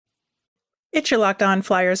It's your Locked On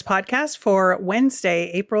Flyers podcast for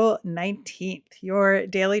Wednesday, April 19th. Your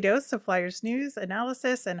daily dose of Flyers news,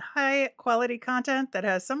 analysis, and high quality content that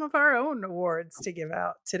has some of our own awards to give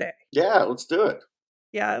out today. Yeah, let's do it.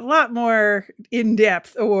 Yeah, a lot more in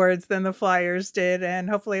depth awards than the Flyers did, and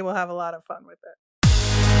hopefully we'll have a lot of fun with it.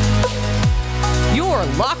 Your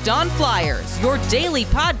Locked On Flyers, your daily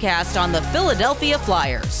podcast on the Philadelphia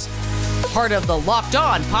Flyers. Part of the Locked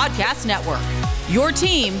On Podcast Network. Your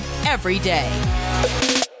team every day.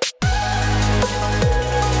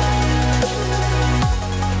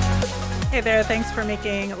 Hey there, thanks for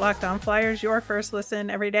making Locked On Flyers your first listen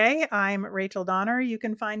every day. I'm Rachel Donner. You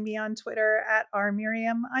can find me on Twitter at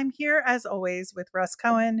rmiriam. I'm here as always with Russ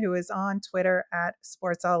Cohen, who is on Twitter at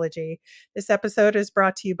Sportsology. This episode is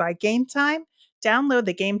brought to you by Game Time. Download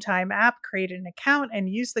the Game Time app, create an account, and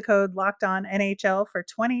use the code LOCKEDONNHL for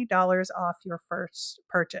 $20 off your first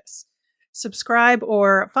purchase. Subscribe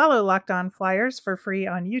or follow Locked On Flyers for free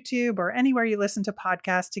on YouTube or anywhere you listen to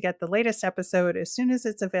podcasts to get the latest episode as soon as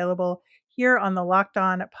it's available here on the Locked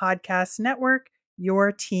On Podcast Network,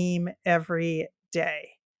 your team every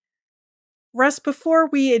day. Russ, before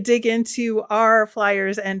we dig into our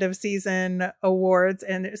Flyers end of season awards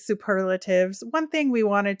and superlatives, one thing we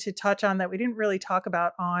wanted to touch on that we didn't really talk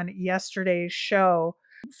about on yesterday's show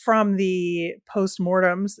from the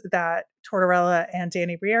postmortems that Tortorella and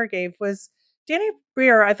Danny Briere gave was Danny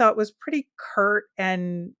Briere, I thought, was pretty curt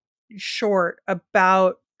and short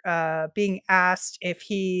about being asked if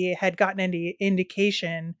he had gotten any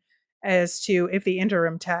indication as to if the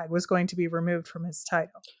interim tag was going to be removed from his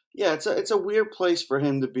title. Yeah, it's a weird place for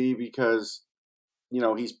him to be because,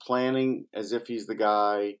 he's planning as if he's the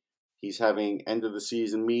guy. He's having end of the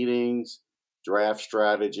season meetings, draft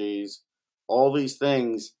strategies, all these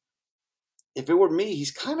things. If it were me,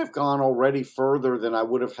 he's kind of gone already further than I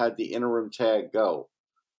would have had the interim tag go.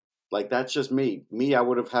 Like, that's just me. I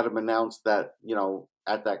would have had him announce that,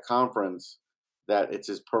 at that conference that it's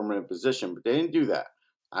his permanent position, but they didn't do that.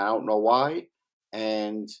 I don't know why.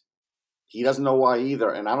 And he doesn't know why either.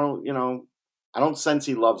 And I don't sense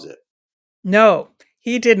he loves it. No,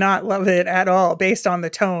 he did not love it at all based on the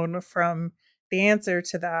tone from the answer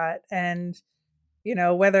to that. And,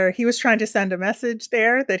 whether he was trying to send a message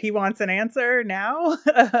there that he wants an answer now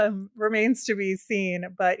remains to be seen.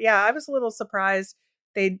 But yeah, I was a little surprised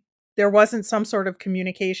there wasn't some sort of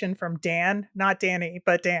communication from Dan, not Danny,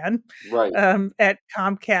 but Dan, Right. at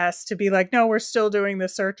Comcast to be like, no, we're still doing the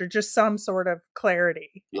search, or just some sort of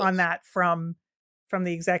clarity on Yes. that from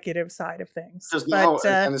the executive side of things. Because But now,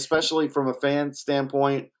 and especially from a fan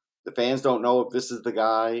standpoint, the fans don't know if this is the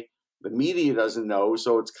guy. The media doesn't know,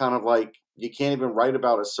 so it's kind of like you can't even write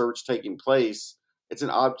about a search taking place. It's an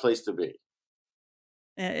odd place to be.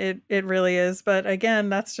 it really is. But again,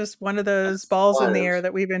 that's just one of those balls in the air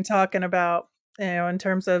that we've been talking about, in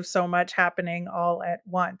terms of so much happening all at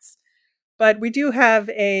once. But we do have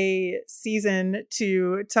a season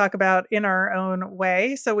to talk about in our own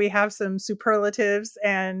way. So we have some superlatives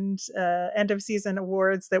and end of season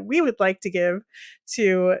awards that we would like to give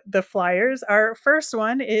to the Flyers. Our first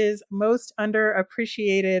one is most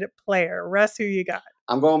underappreciated player. Russ, who you got?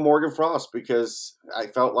 I'm going Morgan Frost because I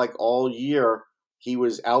felt like all year he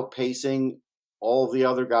was outpacing all the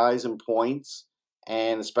other guys in points,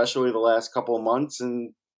 and especially the last couple of months.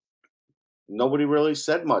 And nobody really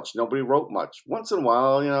said much. Nobody wrote much. Once in a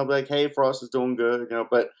while, like, hey, Frost is doing good,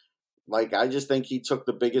 but like, I just think he took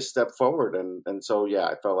the biggest step forward. And so, yeah,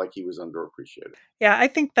 I felt like he was underappreciated. Yeah, I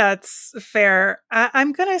think that's fair.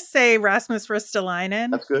 I'm going to say Rasmus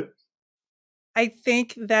Ristolainen. That's good. I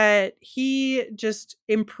think that he just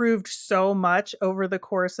improved so much over the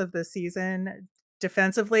course of the season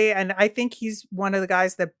defensively. And I think he's one of the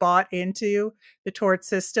guys that bought into the Tort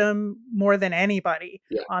system more than anybody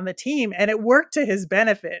on the team. And it worked to his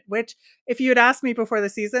benefit, which if you had asked me before the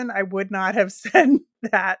season, I would not have said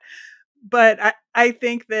that. But I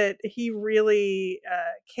think that he really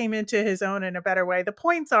came into his own in a better way. The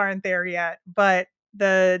points aren't there yet, but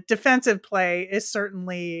the defensive play is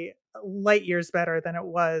certainly light years better than it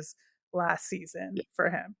was last season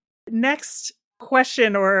for him. Next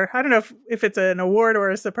question, or I don't know if it's an award or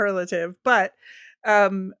a superlative, but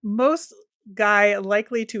most guy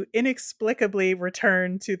likely to inexplicably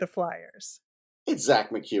return to the Flyers. It's Zach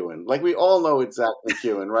McEwen. Like, we all know it's Zach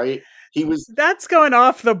McEwen, right? That's going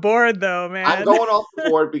off the board, though, man. I'm going off the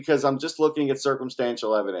board because I'm just looking at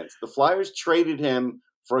circumstantial evidence. The Flyers traded him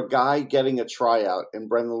for a guy getting a tryout in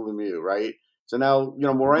Brendan Lemieux, right? So now,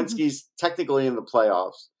 Werenski's technically in the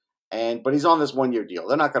playoffs, but he's on this 1-year deal.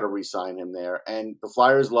 They're not going to re-sign him there. And the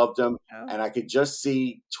Flyers loved him, and I could just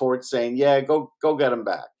see Tort saying, yeah, go get him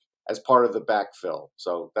back as part of the backfill.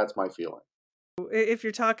 So that's my feeling. If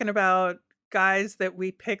you're talking about guys that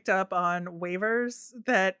we picked up on waivers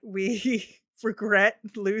that we regret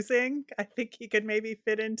losing, I think he could maybe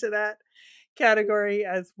fit into that category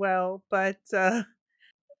as well. But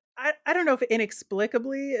I don't know if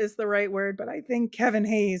inexplicably is the right word, but I think Kevin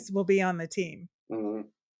Hayes will be on the team. Mm-hmm.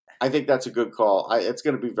 I think that's a good call. It's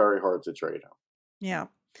going to be very hard to trade him. Yeah.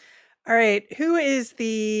 All right. Who is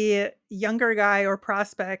the younger guy or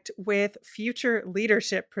prospect with future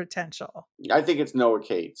leadership potential? I think it's Noah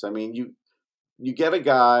Cates. I mean, you get a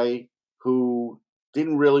guy who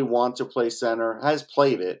didn't really want to play center, has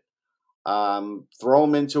played it. Throw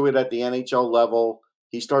him into it at the NHL level.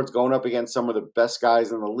 He starts going up against some of the best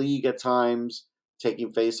guys in the league at times,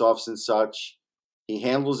 taking faceoffs and such. He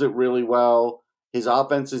handles it really well. His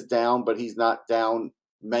offense is down, but he's not down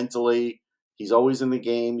mentally. He's always in the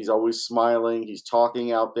game. He's always smiling. He's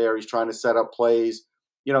talking out there. He's trying to set up plays.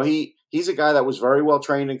 You know, he's a guy that was very well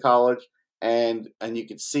trained in college, and you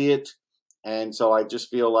could see it. And so I just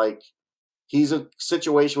feel like he's a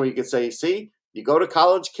situation where you could say, see, you go to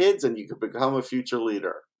college, kids, and you could become a future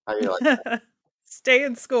leader. How do you like that? Stay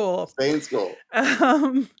in school. Stay in school.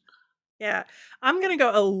 Yeah. I'm going to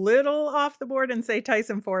go a little off the board and say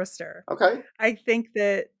Tyson Forster. Okay. I think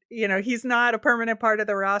that, he's not a permanent part of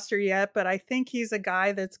the roster yet, but I think he's a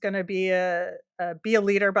guy that's going to be a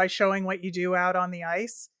leader by showing what you do out on the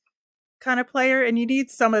ice kind of player. And you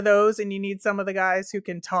need some of those, and you need some of the guys who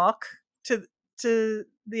can talk to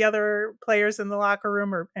the other players in the locker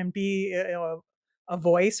room and be a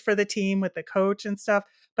voice for the team with the coach and stuff.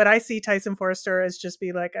 But I see Tyson Forster as just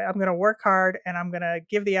be like, I'm going to work hard and I'm going to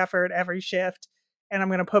give the effort every shift and I'm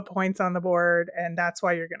going to put points on the board. And that's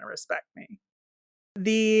why you're going to respect me.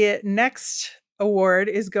 The next award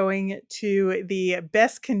is going to the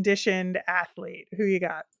best conditioned athlete. Who you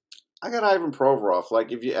got? I got Ivan Provorov.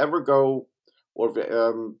 Like, if you ever go, or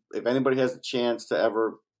if anybody has a chance to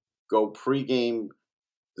ever go pregame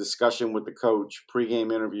discussion with the coach,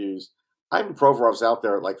 pregame interviews, Ivan Provorov's out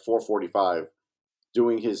there at like 4:45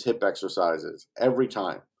 doing his hip exercises every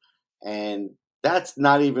time. And that's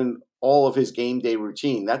not even all of his game day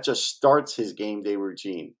routine. That just starts his game day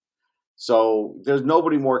routine. So there's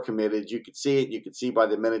nobody more committed. You could see it. You could see by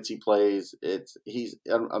the minutes he plays. He's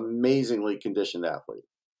an amazingly conditioned athlete.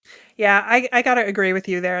 Yeah, I got to agree with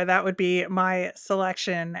you there. That would be my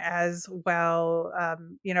selection as well.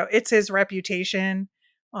 It's his reputation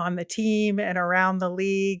on the team and around the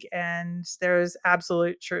league, and there's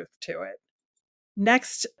absolute truth to it.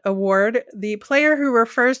 Next award, the player who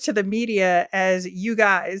refers to the media as you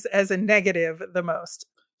guys as a negative the most.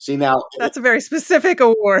 See, now that's a very specific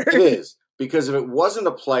award. It is, because if it wasn't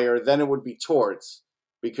a player, then it would be Torts,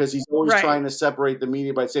 because he's always trying to separate the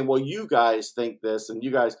media by saying, well, you guys think this, and you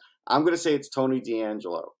guys, I'm going to say it's Tony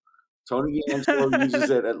DeAngelo. Tony DeAngelo uses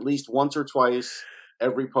it at least once or twice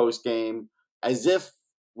every post game, as if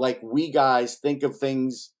like we guys think of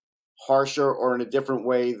things harsher or in a different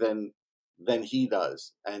way than he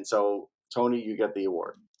does. And so, Tony, you get the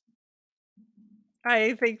award.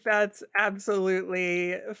 I think that's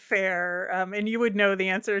absolutely fair. And you would know the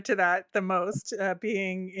answer to that the most,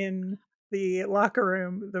 being in the locker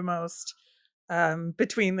room the most,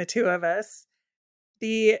 between the two of us.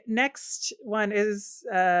 The next one is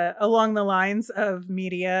along the lines of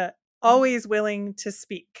media, always willing to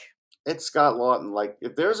speak. It's Scott Laughton. Like,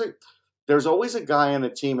 if there's always a guy on a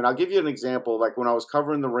team, and I'll give you an example. Like when I was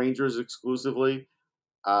covering the Rangers exclusively,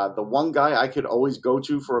 the one guy I could always go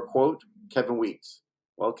to for a quote, Kevin Weeks.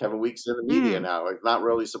 Well, Kevin Weeks is in the media now. It's not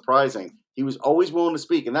really surprising. He was always willing to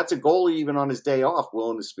speak, and that's a goalie even on his day off,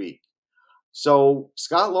 willing to speak. So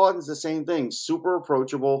Scott Laughton's the same thing, super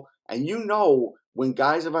approachable, and when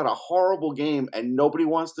guys have had a horrible game and nobody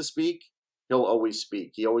wants to speak, he'll always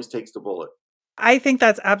speak. He always takes the bullet. I think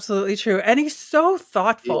that's absolutely true. And he's so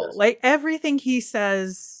thoughtful. Yes. Like everything he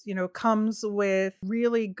says, comes with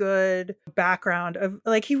really good background of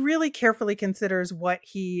like, he really carefully considers what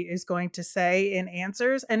he is going to say in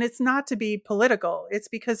answers. And it's not to be political. It's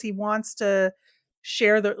because he wants to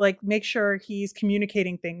share make sure he's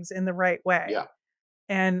communicating things in the right way. Yeah.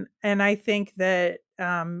 And I think that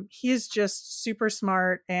he's just super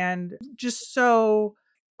smart and just so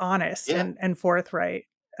honest and forthright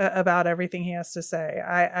about everything he has to say.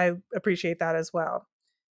 I appreciate that as well.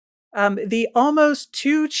 The Almost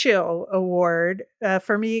Too Chill award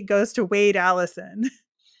for me goes to Wade Allison.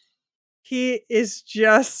 He is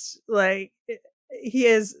just like, he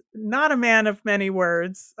is not a man of many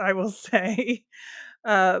words, I will say.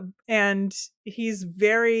 And he's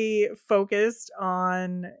very focused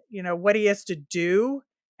on, what he has to do.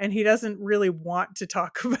 And he doesn't really want to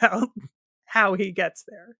talk about how he gets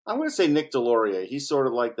there. I'm going to say Nick Deslauriers. He's sort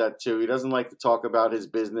of like that too. He doesn't like to talk about his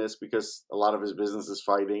business because a lot of his business is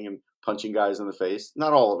fighting and punching guys in the face.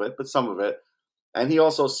 Not all of it, but some of it. And he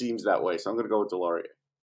also seems that way. So I'm going to go with Deslauriers.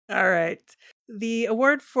 All right. The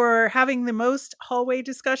award for having the most hallway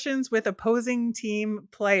discussions with opposing team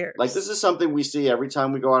players. Like, this is something we see every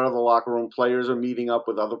time we go out of the locker room. Players are meeting up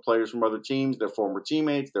with other players from other teams, their former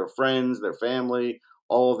teammates, their friends, their family,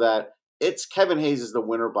 all of that. It's Kevin Hayes is the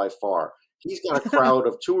winner by far. He's got a crowd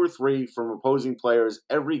of 2 or 3 from opposing players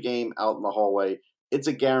every game out in the hallway. It's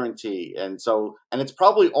a guarantee. And it's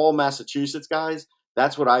probably all Massachusetts guys.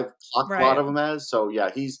 That's what I've clocked a lot of them as. So yeah,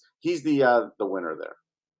 he's the winner there.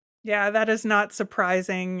 Yeah, that is not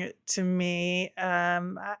surprising to me.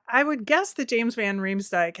 I would guess that James Van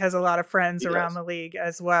Riemsdyk has a lot of friends around the league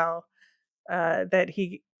as well, that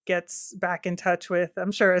he gets back in touch with,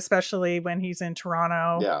 I'm sure, especially when he's in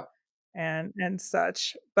Toronto. Yeah. And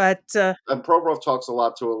such. But and Provorov talks a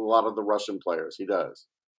lot to a lot of the Russian players. He does.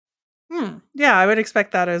 Yeah, I would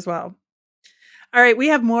expect that as well. All right, we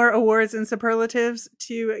have more awards and superlatives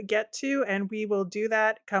to get to, and we will do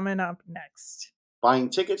that coming up next. Buying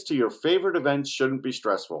tickets to your favorite events shouldn't be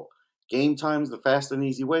stressful. Game Time's the fast and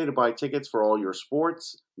easy way to buy tickets for all your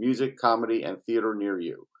sports, music, comedy, and theater near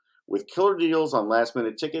you. With killer deals on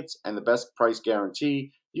last-minute tickets and the best price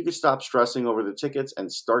guarantee, you can stop stressing over the tickets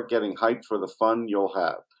and start getting hyped for the fun you'll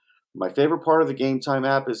have. My favorite part of the Game Time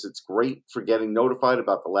app is it's great for getting notified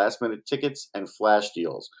about the last-minute tickets and flash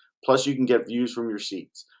deals. Plus, you can get views from your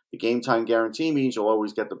seats. The Game Time guarantee means you'll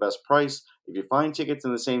always get the best price. If you find tickets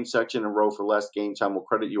in the same section and row for less, Game Time will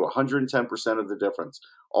credit you 110% of the difference.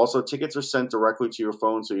 Also, tickets are sent directly to your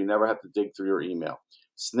phone, so you never have to dig through your email.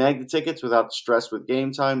 Snag the tickets without the stress with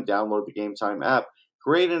Game Time. Download the Game Time app,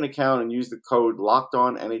 create an account, and use the code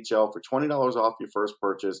LOCKEDONNHL for $20 off your first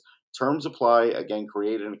purchase. Terms apply. Again,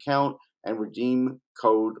 create an account and redeem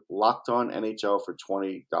code LOCKEDONNHL for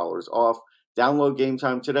 $20 off. Download Game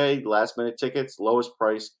Time today. Last-minute tickets, lowest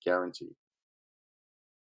price guaranteed.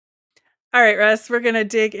 All right, Russ, we're going to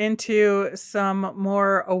dig into some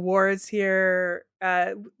more awards here.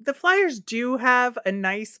 The Flyers do have a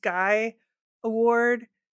nice guy award,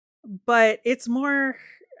 but it's more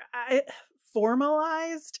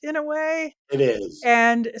formalized in a way. It is.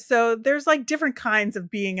 And so there's like different kinds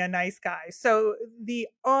of being a nice guy. So the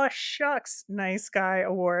Aw Shucks Nice Guy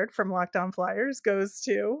award from Locked On Flyers goes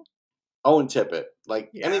to Owen Tippett.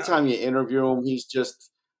 Anytime you interview him, he's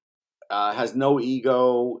just has no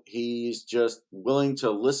ego. He's just willing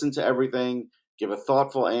to listen to everything, give a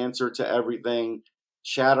thoughtful answer to everything,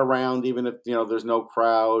 chat around even if there's no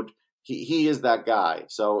crowd. He is that guy.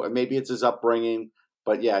 So maybe it's his upbringing,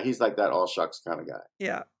 but yeah, he's like that all shucks kind of guy.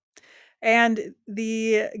 Yeah. And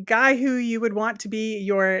the guy who you would want to be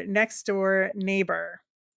your next door neighbor.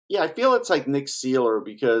 Yeah, I feel it's like Nick Seeler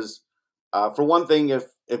because for one thing, if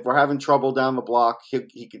we're having trouble down the block,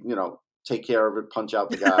 he could take care of it, punch out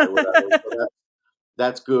the guy, whatever. So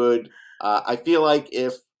that's good. I feel like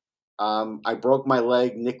if I broke my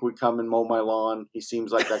leg, Nick would come and mow my lawn. He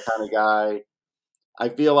seems like that kind of guy. I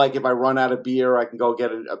feel like if I run out of beer, I can go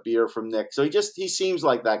get a beer from Nick. So he seems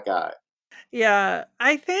like that guy. Yeah,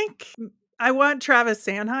 I think I want Travis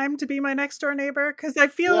Sanheim to be my next door neighbor because I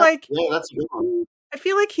feel that's a good one. I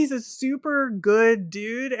feel like he's a super good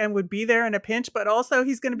dude and would be there in a pinch, but also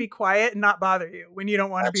he's going to be quiet and not bother you when you don't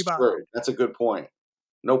want to be bothered. True. That's a good point.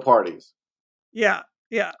 No parties. Yeah.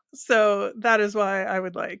 So that is why I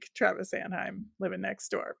would like Travis Sanheim living next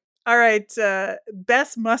door. All right.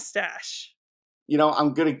 Best mustache.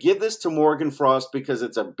 I'm going to give this to Morgan Frost because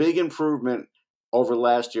it's a big improvement over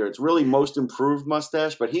last year. It's really most improved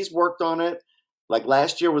mustache, but he's worked on it. Like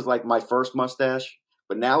last year was like my first mustache.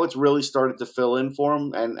 But now it's really started to fill in for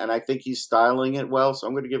him, and I think he's styling it well, so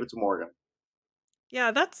I'm going to give it to Morgan.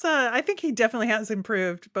 Yeah, that's I think he definitely has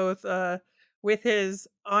improved both with his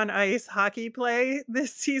on-ice hockey play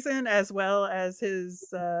this season as well as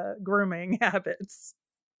his grooming habits.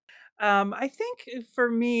 I think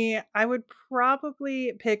for me, I would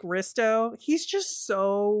probably pick Risto. He's just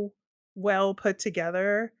so well put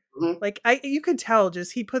together. Mm-hmm. Like you could tell,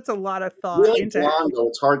 just he puts a lot of thought really into blonde, though,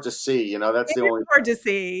 it's hard to see. That's the only hard to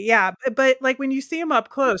see. Yeah, but like when you see him up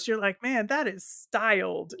close, you're like, man, that is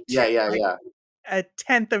styled. Yeah. A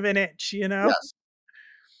 1/10 of an inch, Yes.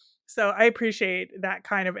 So I appreciate that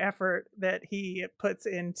kind of effort that he puts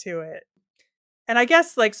into it. And I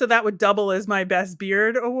guess so that would double as my best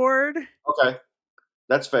beard award. Okay,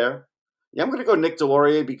 that's fair. Yeah, I'm going to go Nick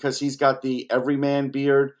Deslauriers because he's got the everyman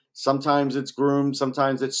beard. Sometimes it's groomed,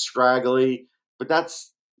 sometimes it's scraggly, but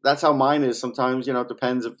that's how mine is. Sometimes, it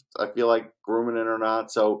depends if I feel like grooming it or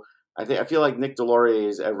not. So I feel like Nick Delorier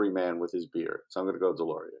is every man with his beard, so I'm going to go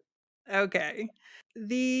Delorier. Okay.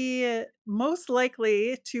 The most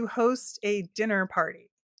likely to host a dinner party.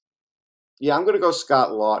 Yeah, I'm going to go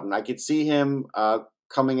Scott Lawton. I could see him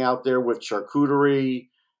coming out there with charcuterie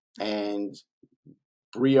and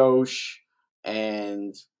brioche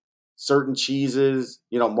and certain cheeses.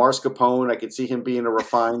 Mascarpone. I could see him being a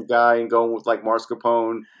refined guy and going with like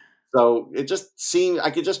mascarpone. So it just seemed I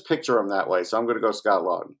could just picture him that way. So I'm going to go Scott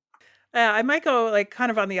Lawton. I might go like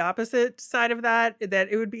kind of on the opposite side of that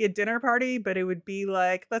it would be a dinner party, but it would be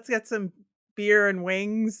like, let's get some beer and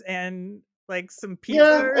wings and like some pizza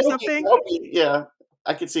Yeah, or something. yeah.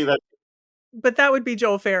 I could see that. But that would be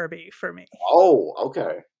Joel Farabee for me. Oh,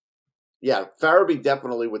 okay. Yeah, Farabee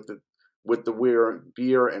definitely with the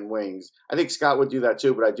beer and wings. I think Scott would do that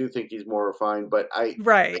too, but I do think he's more refined. But I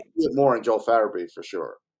Right. see it more in Joel Farabee for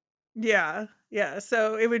sure. Yeah. Yeah.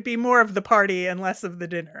 So it would be more of the party and less of the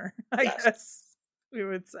dinner, I Yes. guess we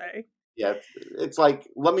would say. Yeah, it's like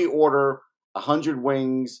let me order 100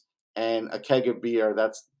 wings and a keg of beer.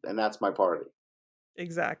 That's my party.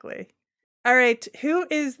 Exactly. All right. Who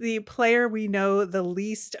is the player we know the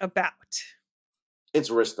least about? It's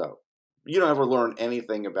Risto. You don't ever learn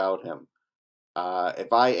anything about him.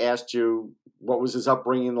 If I asked you what was his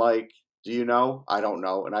upbringing like, do you know? I don't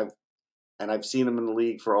know, and I've seen him in the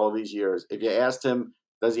league for all these years. If you asked him,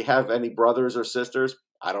 does he have any brothers or sisters?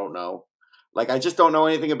 I don't know. Like I just don't know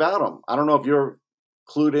anything about him. I don't know if you're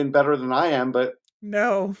clued in better than I am, but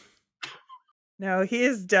No. No, he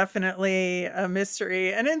is definitely a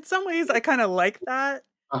mystery. And in some ways I kind of like that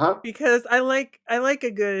uh-huh. because I like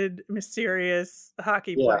a good mysterious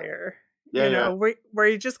hockey Yeah. player. Yeah, yeah. Where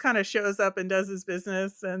he just kind of shows up and does his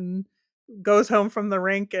business and goes home from the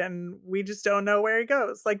rink and we just don't know where he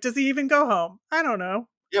goes. Like, does he even go home? I don't know.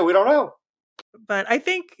 Yeah, we don't know. But I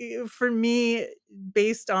think for me,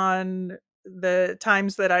 based on the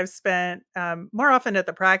times that I've spent more often at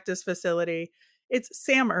the practice facility, it's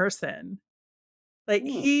Sam Urson. Like Hmm.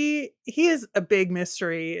 he is a big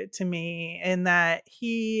mystery to me in that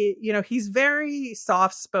he's very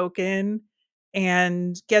soft spoken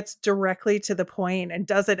and gets directly to the point and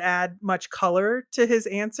doesn't add much color to his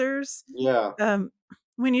answers. Yeah. Um,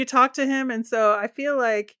 when you talk to him, and so I feel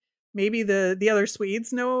like maybe the other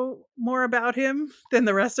Swedes know more about him than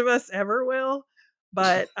the rest of us ever will.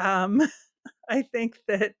 But I think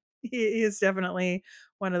that he is definitely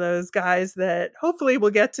one of those guys that hopefully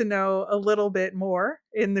we'll get to know a little bit more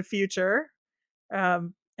in the future,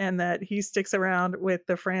 and that he sticks around with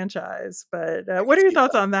the franchise. But I what can are your see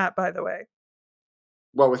thoughts that. on that, by the way?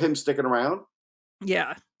 Well, with him sticking around?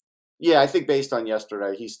 Yeah. Yeah, I think based on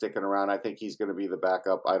yesterday, he's sticking around. I think he's going to be the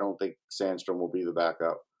backup. I don't think Sandstrom will be the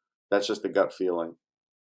backup. That's just a gut feeling.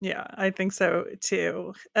 Yeah, I think so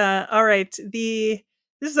too. All right. This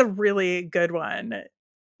is a really good one.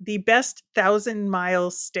 The best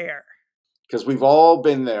 1,000-mile stare. Because we've all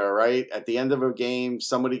been there, right? At the end of a game,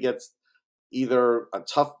 somebody gets either a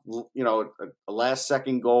tough, a last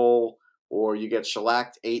second goal, or you get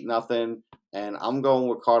shellacked 8-0. And I'm going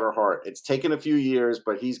with Carter Hart. It's taken a few years,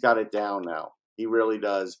 but he's got it down now. He really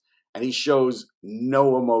does. And he shows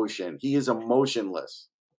no emotion. He is emotionless.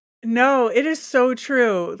 No, it is so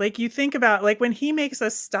true. Like you think about like when he makes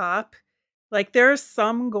a stop, like there are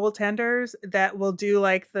some goaltenders that will do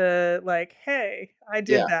like the like, "Hey, I Yeah.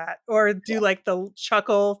 did that," or do like the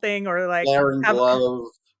chuckle thing, or like Aaron have Glove.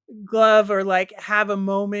 glove, or like have a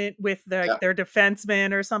moment with Yeah. their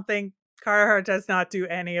defenseman or something. Carter does not do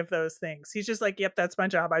any of those things. He's just like, "Yep, that's my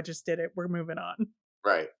job. I just did it. We're moving on."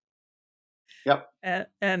 Right. Yep.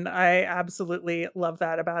 And I absolutely love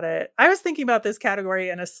that about it. I was thinking about this category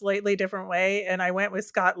in a slightly different way, and I went with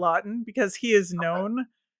Scott Lawton because he is known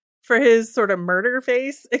for his sort of murder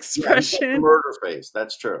face Yeah, he's got the expression. murder face.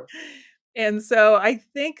 That's true. And so I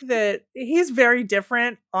think that he's very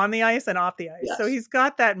different on the ice and off the ice. So Yes. he's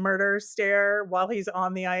got that murder stare while he's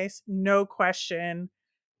on the ice, no question.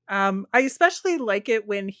 I especially like it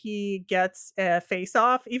when he gets a face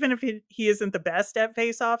off, even if he isn't the best at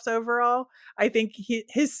face offs overall. I think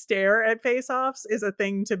his stare at face offs is a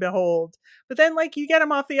thing to behold. But then, like, you get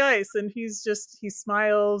him off the ice and he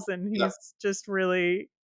smiles and Yeah. he's just really,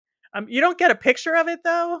 you don't get a picture of it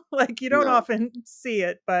though. Like, you don't No. often see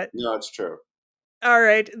it, but No, it's true. all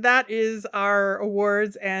right, that is our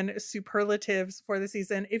awards and superlatives for the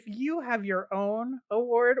season. If you have your own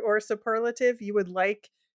award or superlative you would like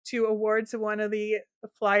to award to one of the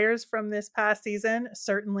Flyers from this past season,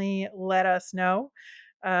 certainly let us know.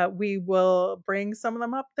 We will bring some of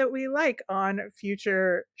them up that we like on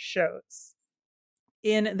future shows.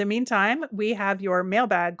 In the meantime, we have your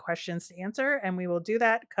mailbag questions to answer, and we will do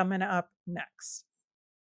that coming up next.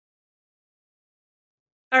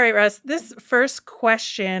 All right, Russ, this first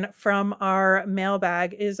question from our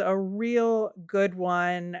mailbag is a real good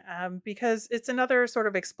one because it's another sort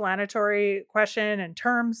of explanatory question, and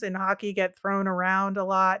terms in hockey get thrown around a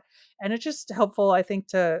lot. And it's just helpful, I think,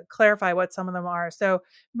 to clarify what some of them are. So,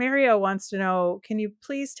 Mario wants to know, can you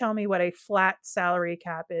please tell me what a flat salary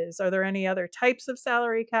cap is? Are there any other types of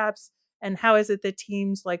salary caps? And how is it that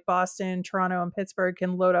teams like Boston, Toronto, and Pittsburgh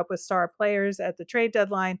can load up with star players at the trade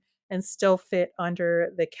deadline and still fit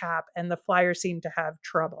under the cap, and the Flyers seem to have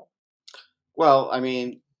trouble? Well, I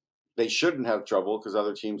mean, they shouldn't have trouble because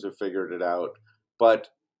other teams have figured it out. But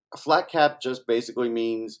a flat cap just basically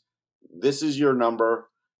means this is your number,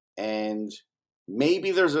 and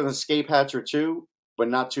maybe there's an escape hatch or two, but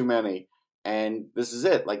not too many. And this is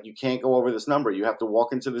it. Like, you can't go over this number. You have to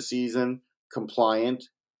walk into the season compliant,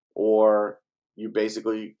 or you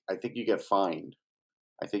basically, I think you get fined.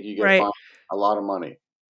 I think you get Right. fined a lot of money.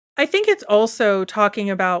 I think it's also talking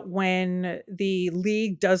about when the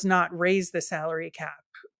league does not raise the salary cap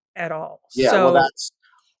at all. Yeah, well,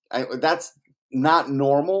 So, that's not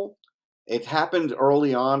normal. It happened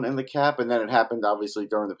early on in the cap, and then it happened obviously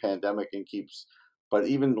during the pandemic and keeps. But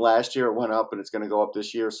even last year it went up, and it's going to go up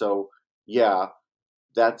this year. So yeah,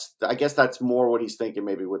 that's I guess that's more what he's thinking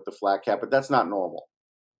maybe with the flat cap, but that's not normal.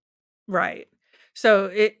 right.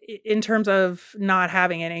 So, in terms of not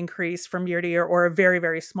having an increase from year to year, or a very,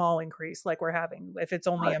 very small increase like we're having, if it's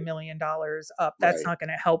only Right, $1 million up, that's right. not going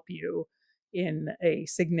to help you in a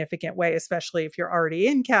significant way, especially if you're already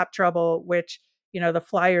in cap trouble, which, the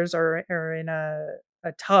Flyers are in a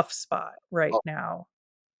tough spot right Oh, now.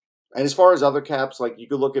 and as far as other caps, like you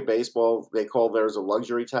could look at baseball, they call theirs a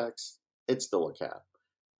luxury tax. It's still a cap.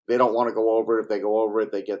 They don't want to go over it. If they go over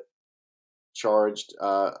it, they get charged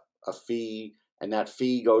a fee, and that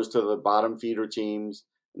fee goes to the bottom feeder teams.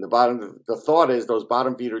 And the thought is those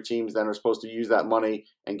bottom feeder teams then are supposed to use that money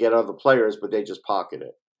and get other players, but they just pocket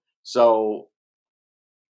it. So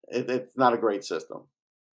it's not a great system.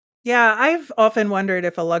 Yeah, I've often wondered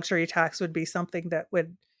if a luxury tax would be something that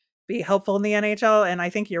would be helpful in the NHL, and I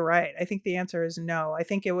think you're right. I think the answer is no. I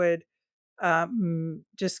think it would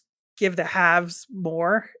just give the haves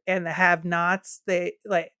more, and the have-nots,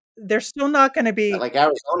 they're still not going to be Like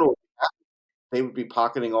Arizona, they would be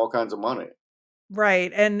pocketing all kinds of money.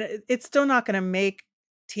 right, and it's still not going to make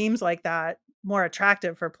teams like that more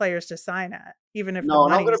attractive for players to sign at, even if the No,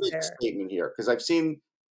 and I'm going money's to make a there. statement here because I've seen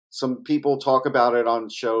some people talk about it on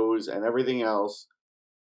shows and everything else.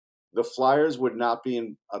 The Flyers would not be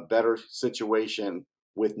in a better situation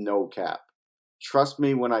with no cap. Trust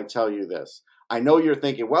me when I tell you this. I know you're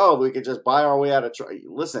thinking, well, we could just buy our way out of.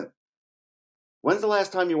 Listen, when's the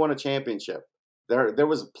last time you won a championship? There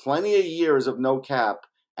was plenty of years of no cap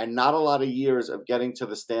and not a lot of years of getting to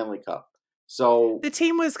the Stanley Cup. So, The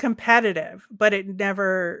team was competitive, but it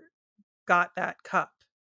never got that cup.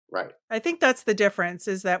 right, I think that's the difference,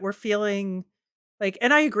 is that we're feeling like,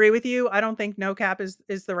 and I agree with you. I don't think no cap is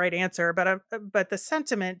the right answer, but the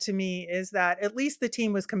sentiment to me is that at least the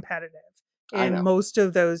team was competitive I in know. most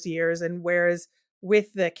of those years, and whereas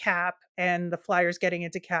with the cap and the Flyers getting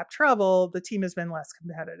into cap trouble, the team has been less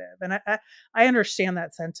competitive. And I understand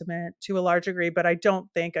that sentiment to a large degree, but I don't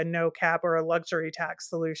think a no cap or a luxury tax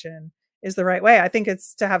solution is the right way. I think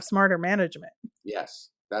it's to have smarter management. Yes,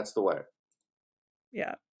 that's the way.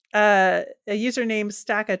 Yeah. A user named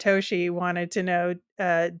Stackatoshi wanted to know,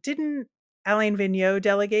 didn't Alain Vigneault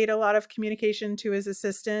delegate a lot of communication to his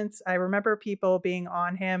assistants? I remember people being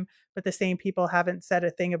on him, but the same people haven't said a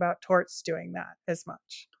thing about Torts doing that as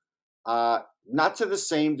much. Not to the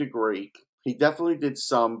same degree. He definitely did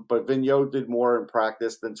some, but Vigneault did more in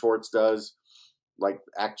practice than Torts does. Like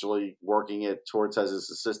actually working it. Torts has his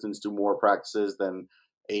assistants do more practices than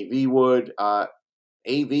AV would.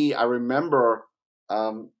 AV, I remember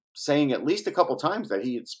saying at least a couple times that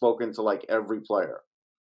he had spoken to like every player.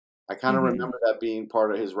 I kind of Mhm. remember that being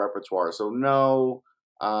part of his repertoire. So no,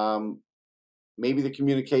 um, maybe the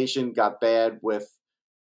communication got bad with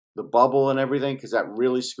the bubble and everything because that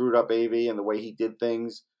really screwed up AV and the way he did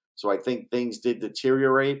things. So I think things did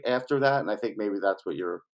deteriorate after that, and I think maybe that's what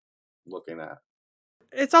you're looking at.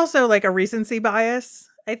 It's also like a recency bias,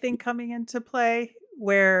 I think, coming into play,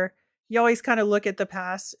 where you always kind of look at the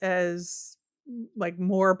past as like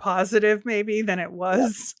more positive maybe than it Yeah,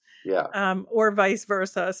 was. yeah, Or vice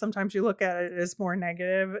versa. Sometimes you look at it as more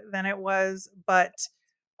negative than it was. But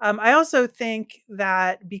I also think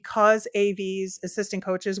that because AV's assistant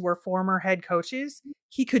coaches were former head coaches,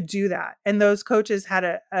 he could do that. And those coaches had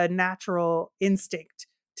a natural instinct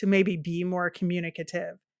to maybe be more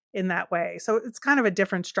communicative in that way. So it's kind of a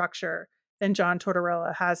different structure than John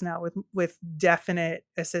Tortorella has now with definite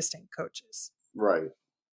assistant coaches. right.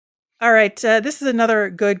 All right. This is another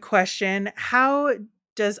good question. How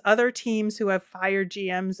does other teams who have fired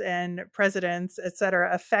GMs and presidents, et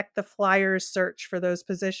cetera, affect the Flyers' search for those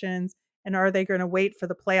positions? And are they going to wait for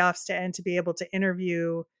the playoffs to end to be able to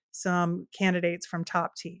interview some candidates from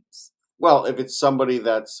top teams? Well, if it's somebody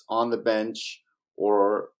that's on the bench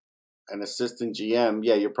or an assistant GM,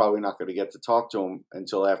 yeah, you're probably not going to get to talk to them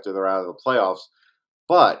until after they're out of the playoffs.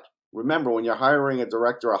 But remember, when you're hiring a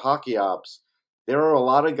director of hockey ops, there are a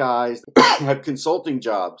lot of guys that have consulting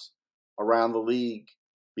jobs around the league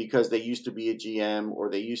because they used to be a GM or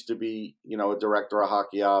they used to be, a director of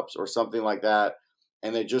hockey ops or something like that.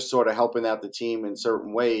 And they're just sort of helping out the team in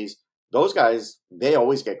certain ways. Those guys, they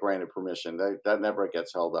always get granted permission. That never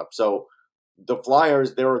gets held up. So the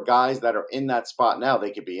Flyers, there are guys that are in that spot now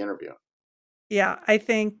they could be interviewing. Yeah, I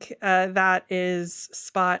think that is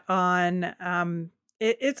spot on.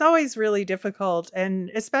 It's always really difficult, and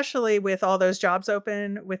especially with all those jobs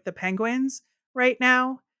open with the Penguins right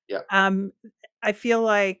now. Yeah. Um, I feel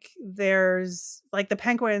like there's like the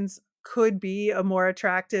Penguins could be a more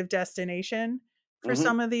attractive destination for Hmm.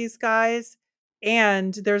 some of these guys.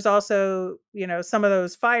 And there's also, some of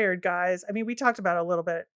those fired guys. I mean, we talked about it a little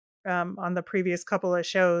bit on the previous couple of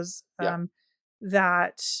shows. Yeah.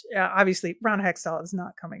 That obviously Ron Hextall is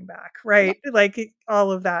not coming back, No. right? Like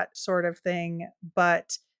all of that sort of thing.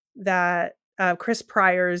 But that Chris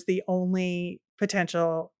Pryor is the only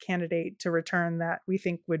potential candidate to return that we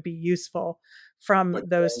think would be useful from But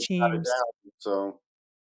those Dan's got it teams. down. So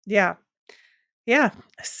Yeah. Yeah.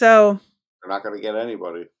 So, they're not going to get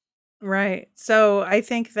anybody. right. So I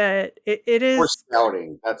think that it For is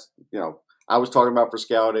scouting, that's, I was talking about for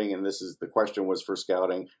scouting, and the question was for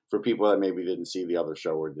scouting for people that maybe didn't see the other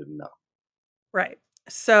show or didn't know. right.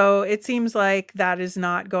 So it seems like that is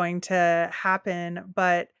not going to happen.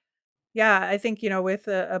 But yeah, I think, with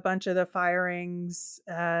a bunch of the firings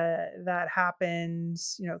that happened,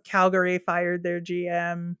 Calgary fired their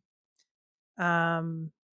GM.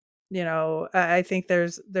 Um, I think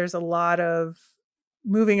there's a lot of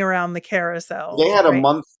moving around the carousel, They had a right?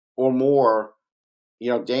 month or more.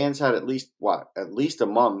 Dan's had at least a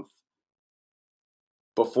month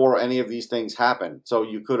before any of these things happened. So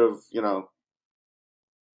you could have,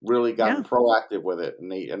 really Yeah. gotten proactive with it,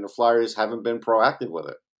 and the Flyers haven't been proactive with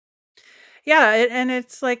it. Yeah, and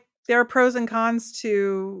it's like there are pros and cons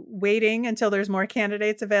to waiting until there's more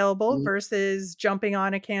candidates available Mhm. versus jumping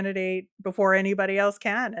on a candidate before anybody else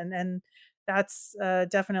can, and that's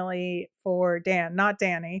definitely for Dan, not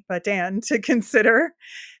Danny, but Dan to consider.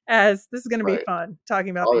 As this is going to be Right. fun talking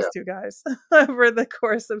about Oh these yeah. two guys over the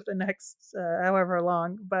course of the next however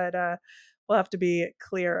long, but we'll have to be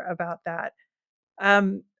clear about that.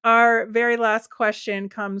 Our very last question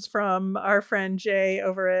comes from our friend Jay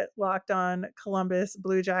over at Locked On Columbus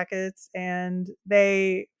Blue Jackets, and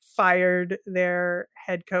they fired their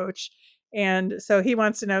head coach. And so he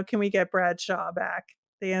wants to know, can we get Brad Shaw back?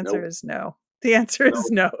 The answer Nope. is no. The answer is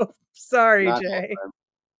Nope. no. Sorry, Not Jay.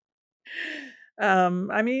 happening.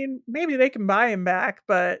 I mean, maybe they can buy him back,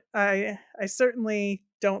 but I certainly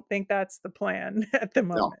don't think that's the plan at the No,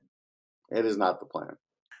 moment. it is not the plan.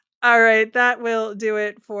 All right, that will do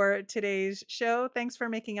it for today's show. Thanks for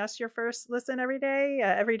making us your first listen every day.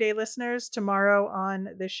 Everyday listeners, tomorrow on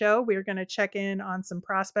the show, we're going to check in on some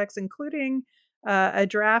prospects, including a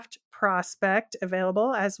draft prospect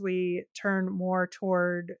available as we turn more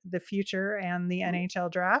toward the future and the Mhm. NHL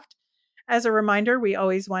draft. As a reminder, we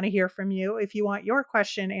always want to hear from you. If you want your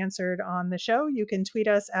question answered on the show, you can tweet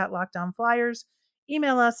us at Locked On Flyers,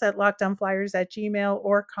 email us at lockedonflyers@gmail,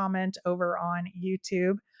 or comment over on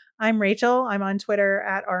YouTube. I'm Rachel. I'm on Twitter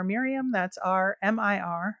at rmiriam. That's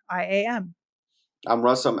RMIRIAM. I'm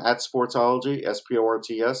Russ. I'm at Sportsology,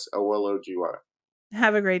 SPORTSOLOGY.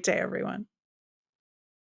 Have a great day, everyone.